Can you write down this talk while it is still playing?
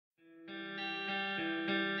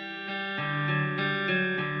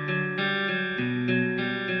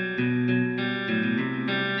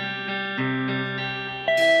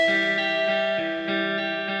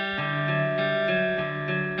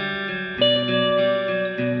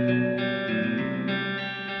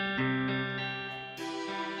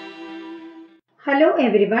Hello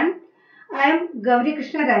everyone, I am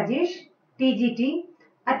Gourikrishna Rajesh, TGT,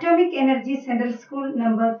 Atomic Energy Central School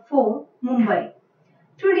number 4, Mumbai.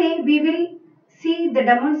 Today we will see the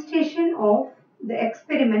demonstration of the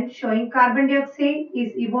experiment showing carbon dioxide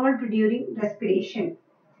is evolved during respiration.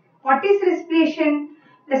 What is respiration?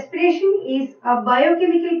 Respiration is a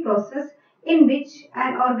biochemical process in which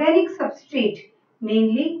an organic substrate,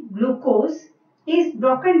 mainly glucose, is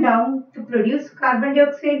broken down to produce carbon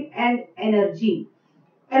dioxide and energy.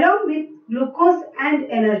 Along with glucose and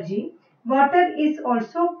energy, water is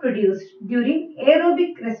also produced during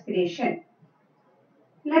aerobic respiration.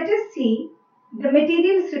 Let us see the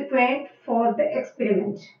materials required for the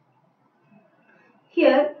experiment.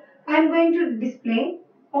 Here I am going to display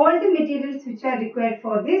all the materials which are required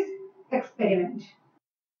for this experiment.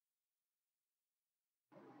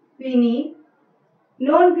 We need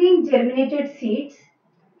non-green germinated seeds.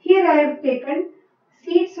 Here I have taken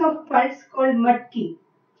seeds of pulse called mudki.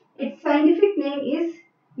 Its scientific name is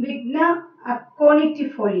Vigna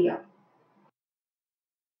aconitifolia.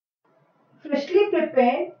 Freshly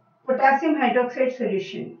prepared potassium hydroxide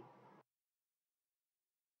solution.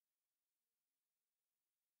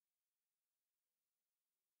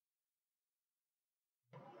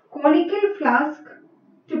 Conical flask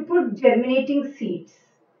to put germinating seeds.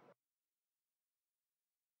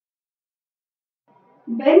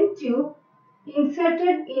 Bent tube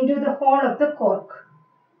inserted into the hole of the cork.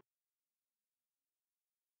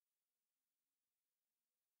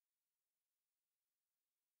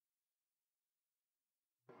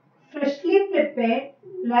 Freshly prepared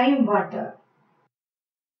lime water.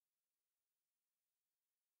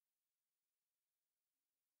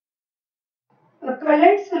 A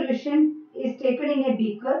colored solution is taken in a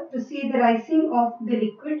beaker to see the rising of the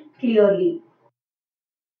liquid clearly.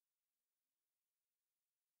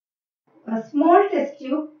 A small test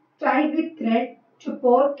tube tied with thread to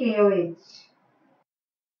pour KOH.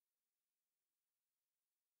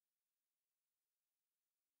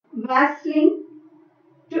 Vaseline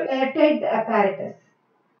to airtight the apparatus.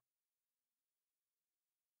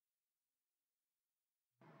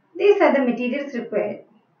 These are the materials required.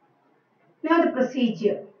 Now the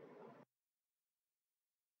procedure.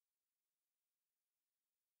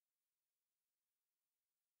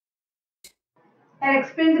 I'll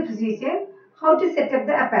explain the procedure, how to set up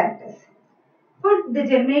the apparatus. Put the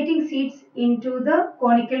germinating seeds into the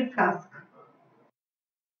conical flask.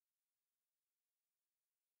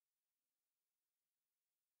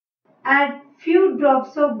 Add few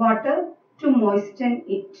drops of water to moisten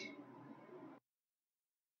it.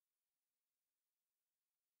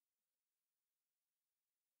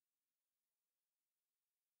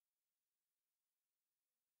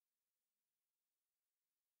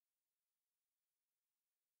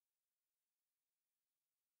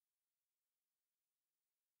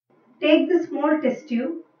 Take the small test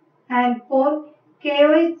tube and pour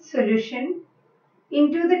KOH solution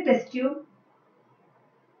into the test tube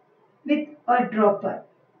with a dropper.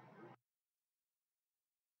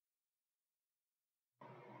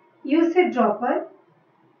 Use a dropper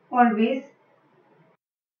always.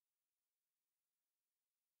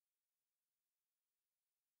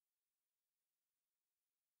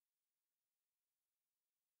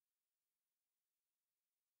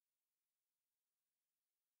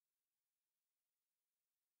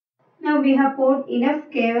 Now we have poured enough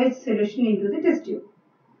KOH solution into the test tube.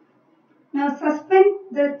 Now suspend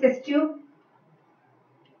the test tube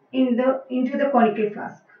into the conical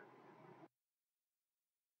flask.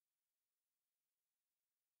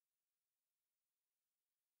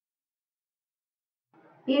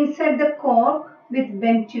 Insert the cork with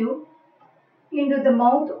bent tube into the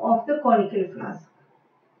mouth of the conical flask.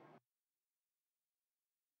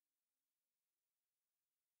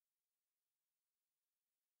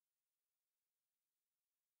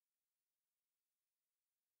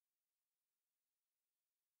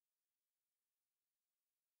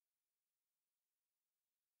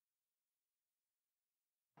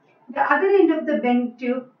 The other end of the bent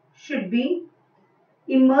tube should be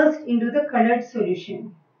immersed into the colored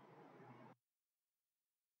solution.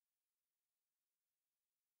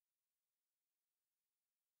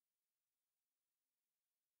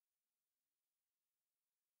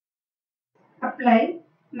 Apply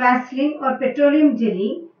Vaseline or petroleum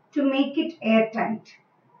jelly to make it airtight,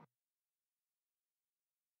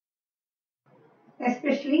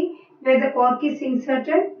 especially where the cork is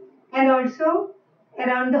inserted and also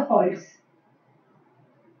around the holes,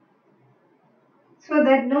 so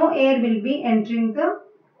that no air will be entering the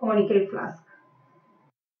conical flask.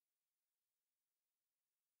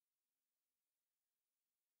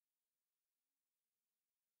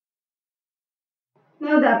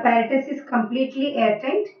 Now the apparatus is completely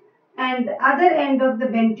airtight and the other end of the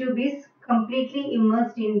bend tube is completely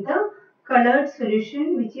immersed in the colored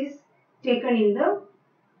solution which is taken in the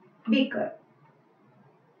beaker.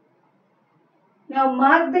 Now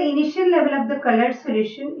mark the initial level of the colored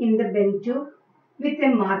solution in the bend tube with a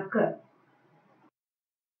marker.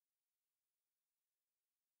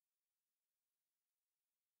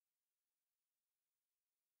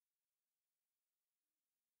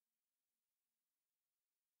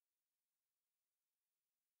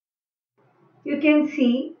 You can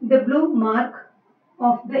see the blue mark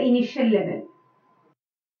of the initial level.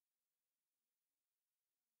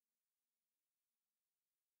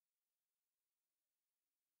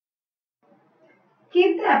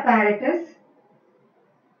 Keep the apparatus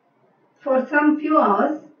for some few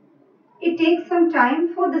hours. It takes some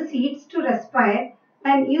time for the seeds to respire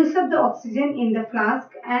and use up the oxygen in the flask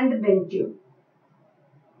and the bend tube.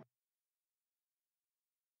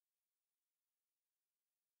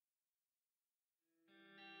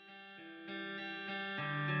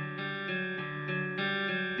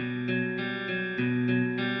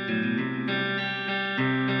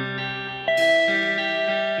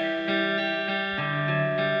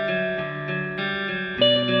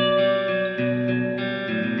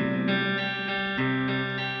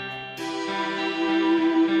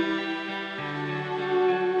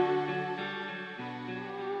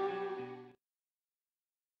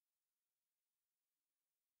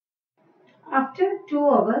 After 2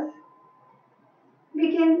 hours,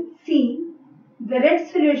 we can see the red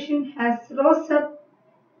solution has rose up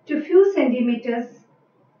to few centimeters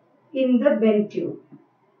in the bend tube.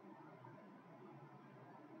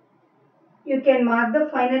 You can mark the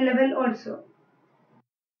final level also.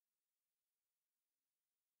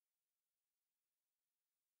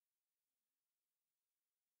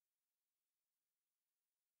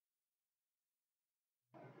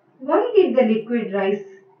 Why did the liquid rise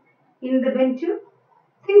in the bend tube?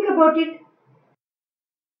 Think about it.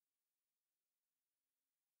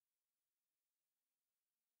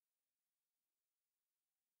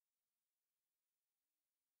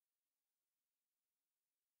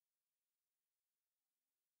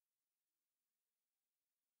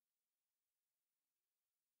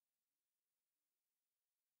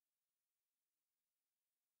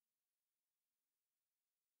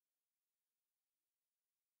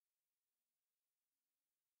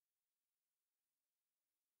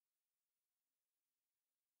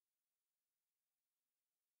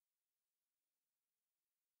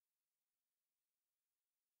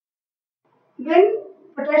 When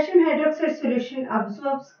potassium hydroxide solution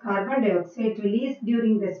absorbs carbon dioxide released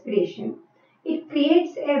during respiration, it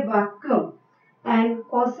creates a vacuum and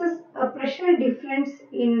causes a pressure difference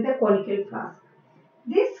in the conical flask.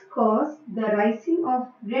 This causes the rising of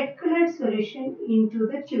red colored solution into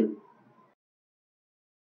the tube.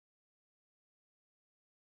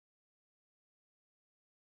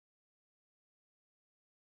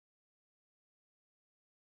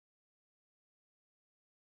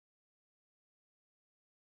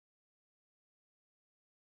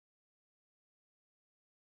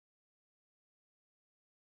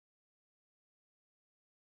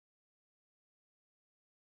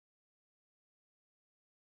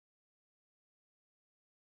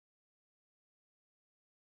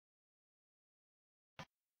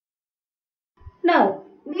 Now,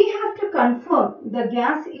 we have to confirm the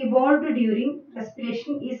gas evolved during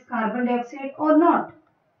respiration is carbon dioxide or not.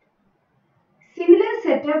 Similar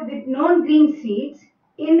setup with non-green seeds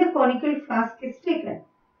in the conical flask is taken.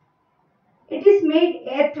 It is made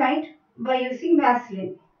airtight by using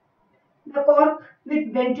Vaseline. The cork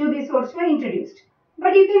with bend tube is also introduced.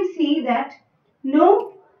 But you can see that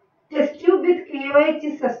no test tube with KOH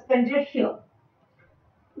is suspended here.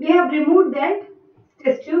 We have removed that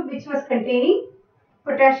test tube which was containing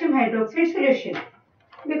potassium hydroxide solution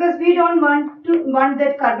because we don't want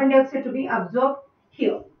that carbon dioxide to be absorbed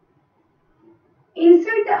here.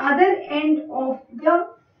 Insert the other end of the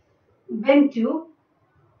bend tube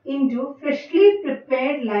into freshly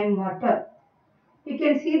prepared lime water. You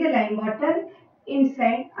can see the lime water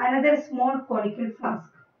inside another small conical flask.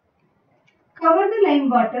 Cover the lime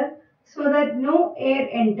water so that no air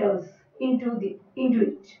enters into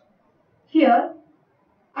it. Here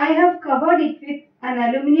I have covered it with an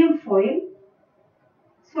aluminium foil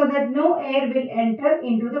so that no air will enter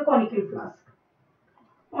into the conical flask.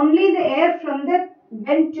 Only the air from the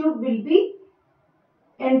bend tube will be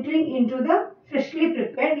entering into the freshly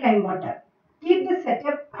prepared lime water. Keep the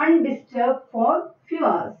setup undisturbed for few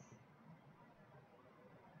hours.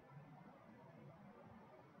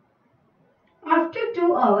 After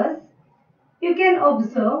 2 hours, you can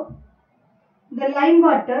observe the lime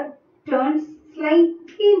water turns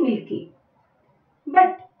slightly milky.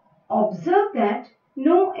 But observe that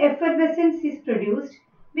no effervescence is produced,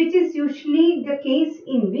 which is usually the case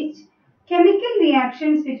in which chemical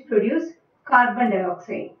reactions which produce carbon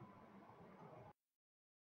dioxide.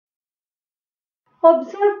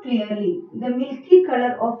 Observe clearly the milky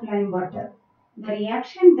color of lime water. The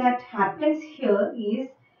reaction that happens here is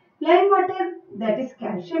lime water, that is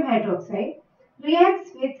calcium hydroxide,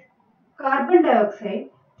 reacts with carbon dioxide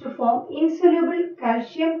to form insoluble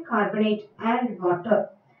calcium carbonate and water.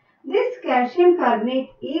 This calcium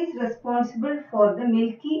carbonate is responsible for the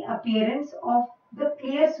milky appearance of the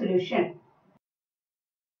clear solution.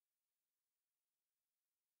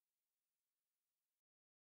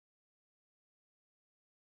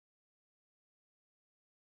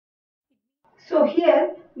 So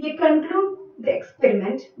here we conclude the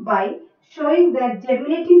experiment by showing that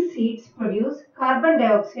germinating seeds produce carbon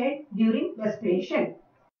dioxide during respiration.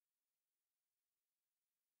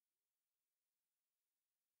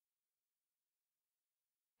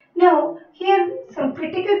 Now here some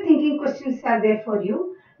critical thinking questions are there for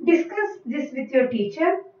you. Discuss this with your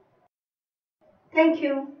teacher. Thank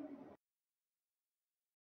you.